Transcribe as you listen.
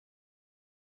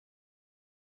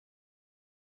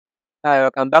Hi,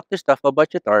 welcome back to Stuff About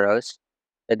Tutorials.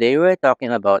 Today we're talking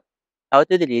about how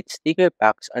to delete sticker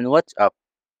packs on WhatsApp.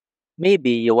 Maybe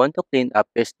you want to clean up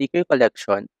your sticker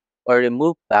collection or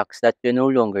remove packs that you no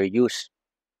longer use.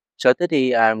 So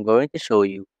today I'm going to show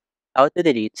you how to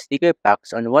delete sticker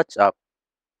packs on WhatsApp.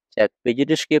 Check video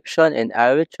description and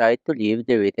I will try to leave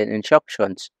the written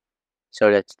instructions. So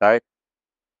let's start.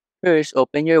 First,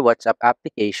 open your WhatsApp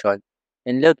application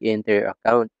and log into your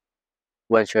account.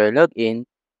 Once you're logged in,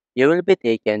 you will be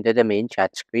taken to the main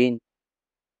chat screen.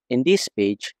 In this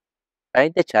page,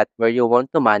 find the chat where you want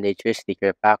to manage your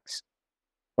sticker packs.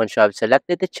 Once you have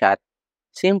selected the chat,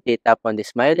 simply tap on the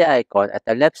smiley icon at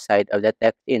the left side of the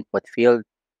text input field.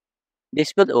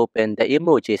 This will open the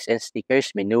emojis and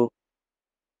stickers menu.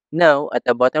 Now, at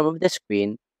the bottom of the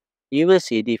screen, you will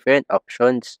see different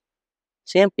options.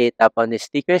 Simply tap on the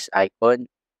stickers icon.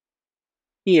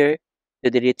 Here, to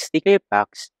delete sticker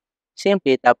packs,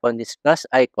 simply tap on this plus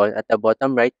icon at the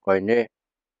bottom right corner.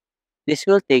 This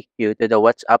will take you to the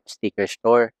WhatsApp sticker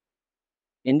store.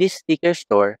 In this sticker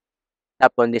store,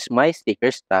 tap on this My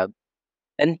Stickers tab,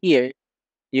 and here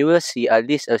you will see a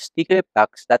list of sticker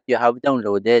packs that you have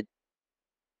downloaded.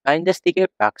 Find the sticker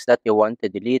packs that you want to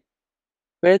delete.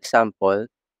 For example,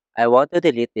 I want to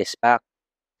delete this pack,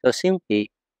 so simply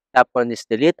tap on this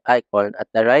delete icon at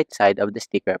the right side of the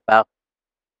sticker pack.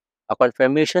 A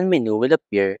confirmation menu will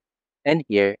appear, and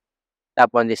here, tap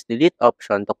on this delete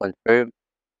option to confirm.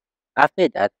 After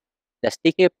that, the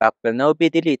sticker pack will now be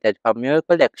deleted from your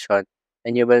collection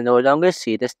and you will no longer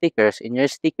see the stickers in your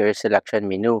sticker selection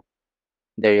menu.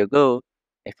 There you go.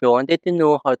 If you wanted to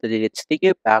know how to delete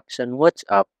sticker packs on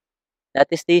WhatsApp, that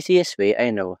is the easiest way I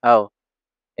know how.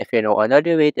 If you know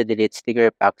another way to delete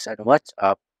sticker packs on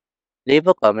WhatsApp, leave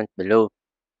a comment below.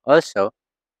 Also,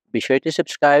 be sure to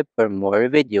subscribe for more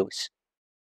videos.